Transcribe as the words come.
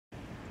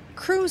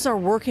Crews are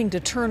working to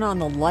turn on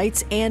the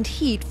lights and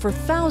heat for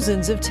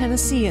thousands of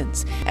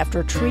Tennesseans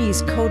after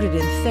trees coated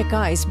in thick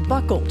ice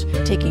buckled,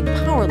 taking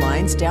power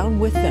lines down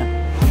with them.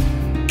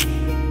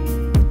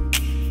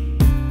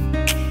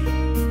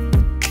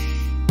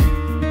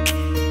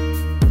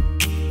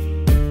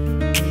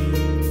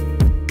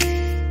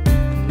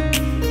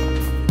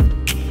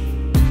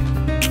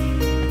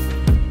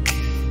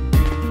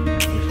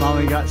 We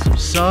finally got some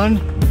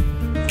sun.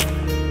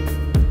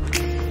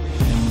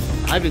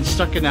 I've been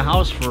stuck in the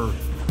house for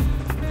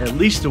at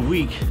least a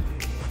week.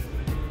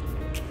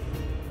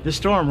 This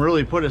storm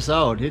really put us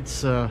out. It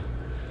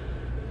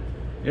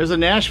was a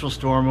Nashville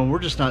storm, and we're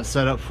just not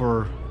set up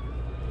for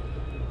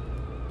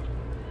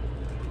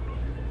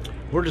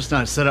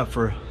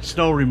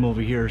snow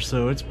removal here.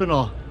 So it's been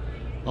a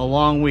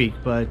long week,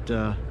 but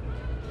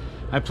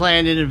I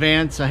planned in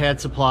advance. I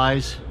had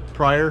supplies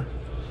prior,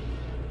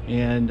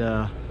 and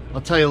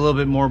I'll tell you a little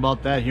bit more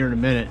about that here in a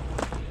minute.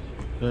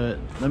 But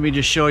let me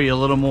just show you a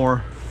little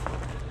more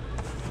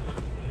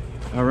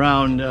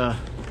around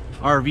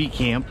RV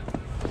camp.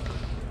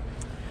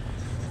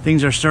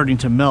 Things are starting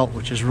to melt,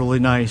 which is really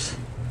nice.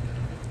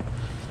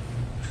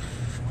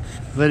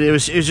 But it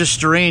was just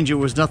strange. It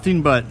was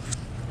nothing but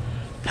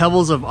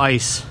pebbles of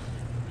ice,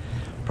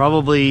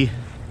 probably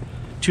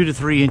 2 to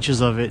 3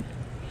 inches of it,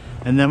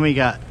 and then we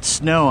got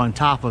snow on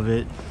top of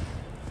it.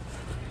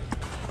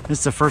 This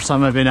is the first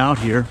time I've been out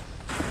here.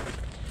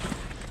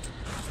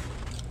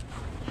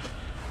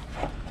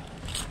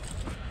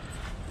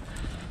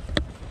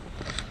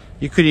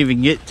 You couldn't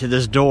even get to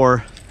this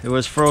door. It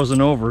was frozen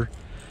over,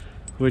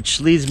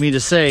 which leads me to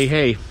say,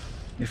 hey,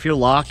 if your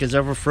lock is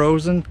ever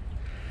frozen,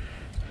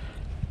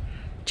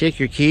 take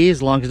your key,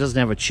 as long as it doesn't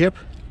have a chip,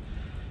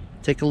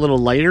 take a little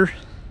lighter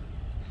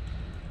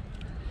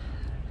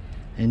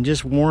and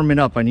just warm it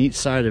up on each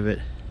side of it.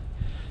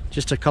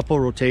 Just a couple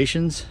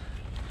rotations,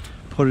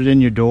 put it in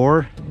your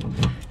door,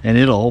 and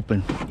it'll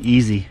open.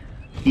 Easy,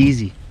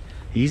 easy,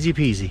 easy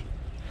peasy.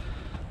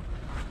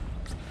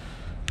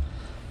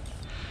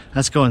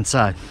 Let's go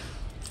inside.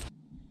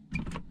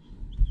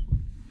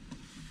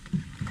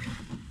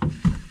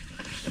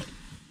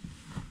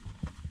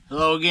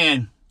 Hello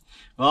again.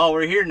 Well,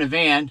 we're here in the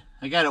van.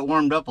 I got it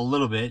warmed up a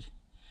little bit,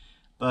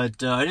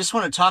 but I just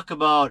want to talk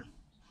about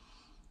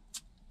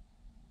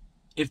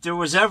if there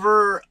was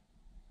ever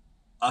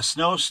a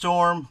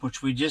snowstorm,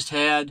 which we just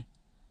had,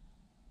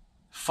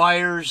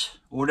 fires,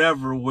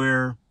 whatever,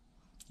 where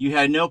you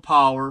had no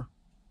power,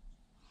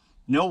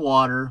 no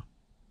water,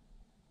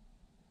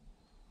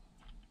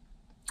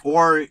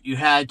 or you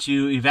had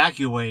to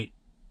evacuate,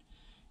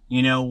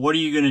 you know, what are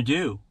you going to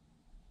do?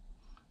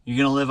 You're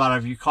going to live out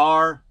of your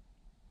car?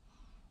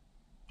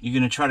 You're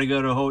going to try to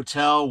go to a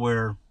hotel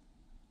where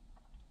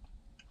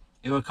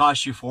it would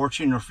cost you a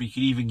fortune, or if you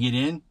could even get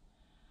in?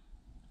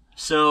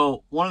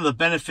 So one of the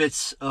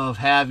benefits of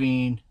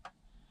having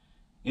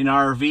an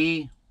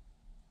RV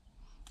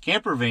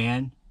camper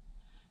van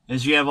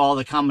is you have all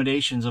the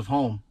accommodations of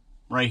home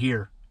right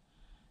here.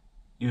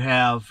 You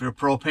have your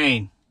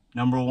propane,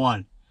 number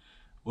one,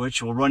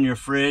 which will run your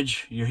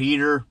fridge, your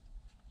heater,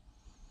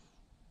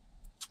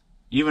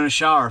 even a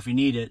shower if you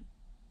need it.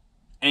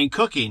 And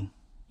cooking.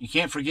 You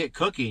can't forget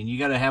cooking. You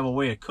got to have a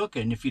way of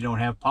cooking if you don't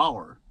have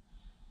power.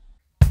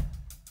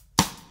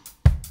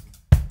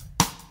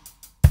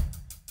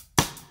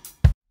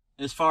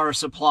 As far as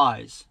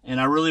supplies,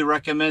 and I really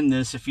recommend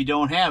this, if you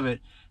don't have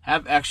it,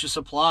 have extra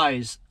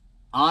supplies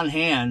on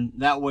hand.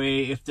 That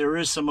way, if there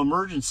is some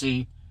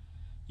emergency,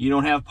 you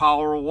don't have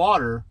power or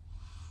water,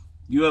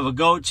 you have a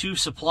go-to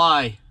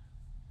supply,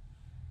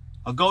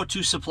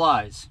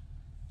 supplies,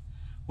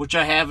 which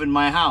I have in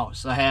my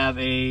house. I have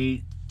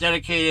a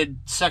dedicated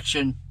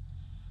section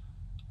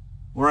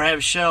where I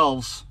have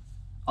shelves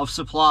of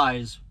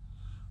supplies,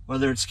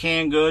 whether it's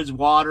canned goods,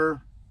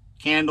 water,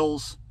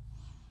 candles,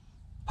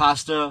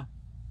 pasta,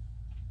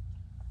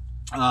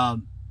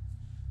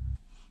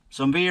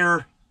 some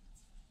beer.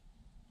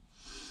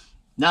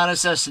 Not a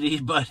necessity,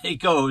 but it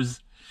goes.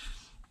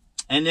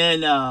 And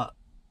then I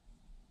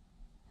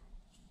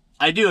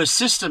do a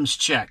systems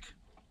check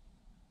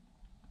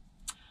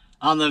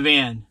on the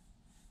van,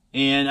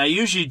 and I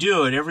usually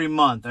do it every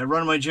month. I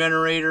run my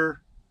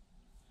generator,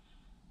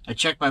 I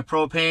check my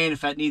propane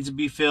if that needs to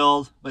be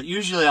filled, but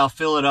usually I'll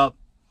fill it up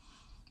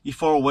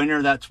before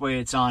winter. That's the way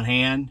it's on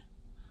hand.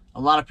 A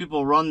lot of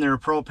people run their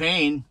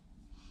propane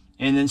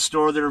and then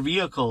store their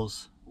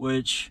vehicles,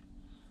 which,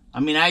 I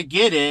mean, I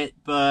get it,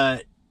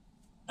 but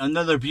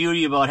another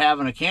beauty about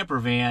having a camper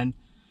van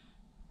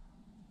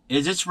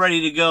is it's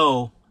ready to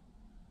go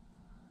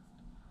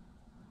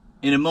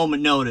in a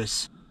moment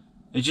notice.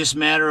 It's just a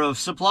matter of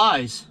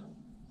supplies.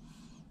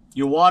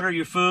 Your water,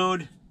 your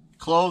food,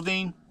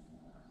 clothing,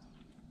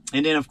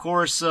 and then of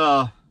course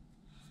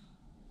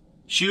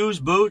shoes,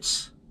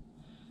 boots,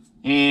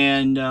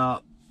 and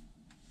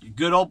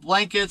good old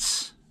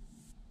blankets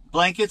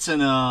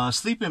and a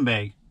sleeping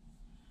bag,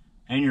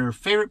 and your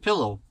favorite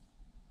pillow.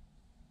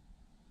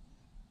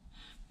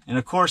 And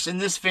of course, in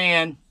this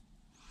van,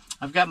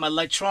 I've got my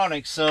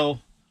electronics, so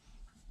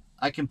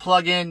I can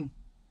plug in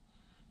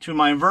to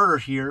my inverter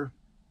here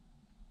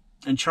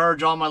and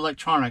charge all my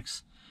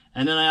electronics.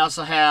 And then I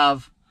also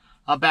have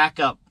a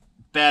backup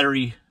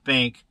battery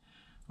bank,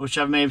 which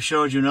I may have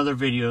showed you in other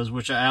videos,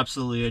 which I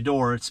absolutely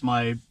adore. It's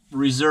my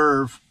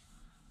reserve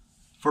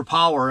for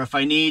power. If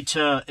I need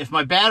to, if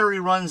my battery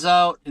runs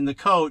out in the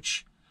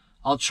coach,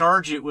 I'll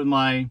charge it with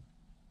my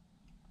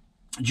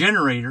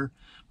generator,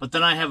 but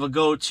then I have a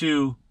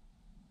go-to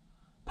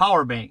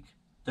power bank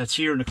that's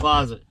here in the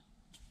closet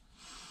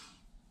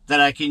that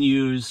I can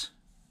use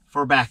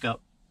for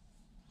backup.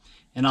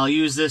 And I'll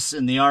use this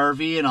in the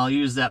RV, and I'll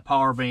use that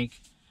power bank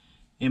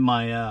in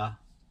my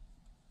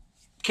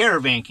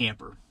caravan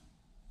camper.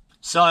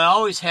 So I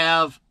always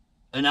have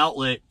an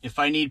outlet if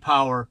I need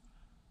power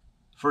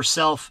for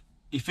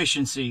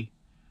self-efficiency,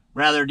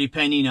 rather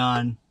depending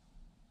on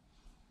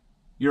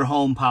your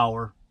home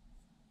power.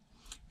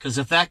 Because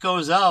if that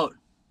goes out,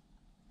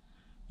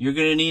 you're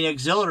going to need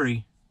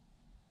auxiliary.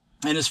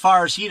 And as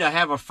far as heat, I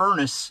have a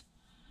furnace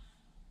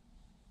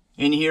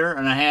in here,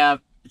 and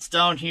it's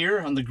down here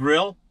on the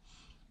grill,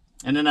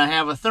 and then I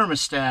have a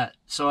thermostat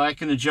so I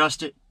can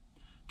adjust it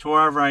to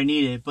wherever I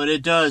need it. But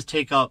it does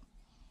take up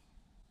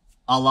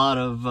a lot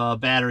of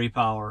battery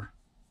power.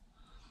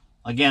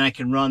 Again, I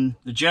can run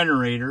the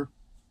generator.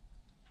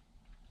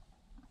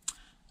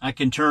 I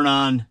can turn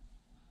on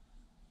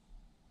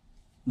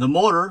the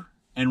motor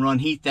and run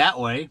heat that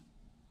way.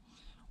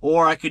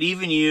 Or I could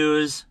even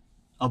use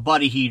a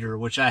buddy heater,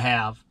 which I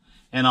have,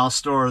 and I'll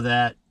store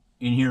that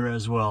in here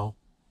as well.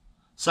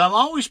 So I'm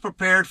always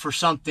prepared for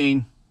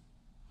something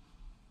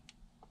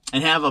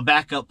and have a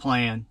backup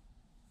plan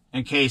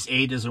in case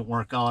A doesn't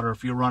work out, or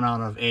if you run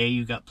out of A,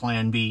 you got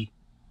plan B.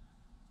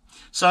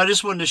 So I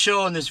just wanted to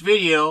show in this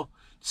video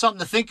something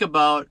to think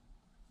about.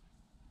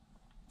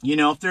 You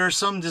know, if there's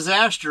some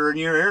disaster in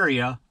your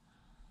area,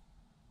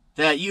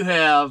 that you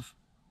have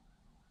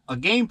a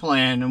game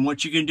plan and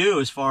what you can do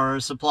as far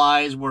as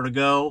supplies, where to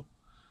go.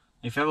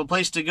 If you have a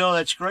place to go,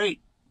 that's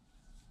great.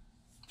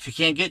 If you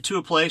can't get to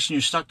a place and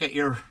you're stuck at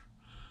your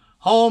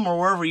home or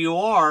wherever you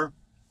are,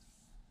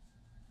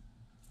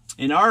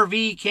 an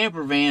RV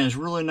camper van is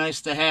really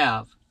nice to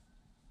have.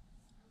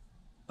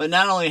 But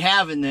not only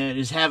having that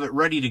is have it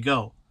ready to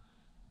go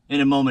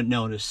in a moment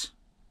notice.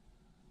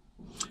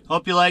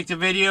 Hope you liked the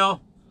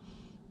video.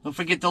 Don't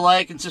forget to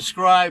like and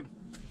subscribe.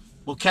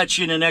 We'll catch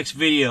you in the next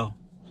video.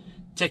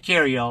 Take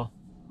care, y'all.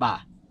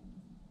 Bye.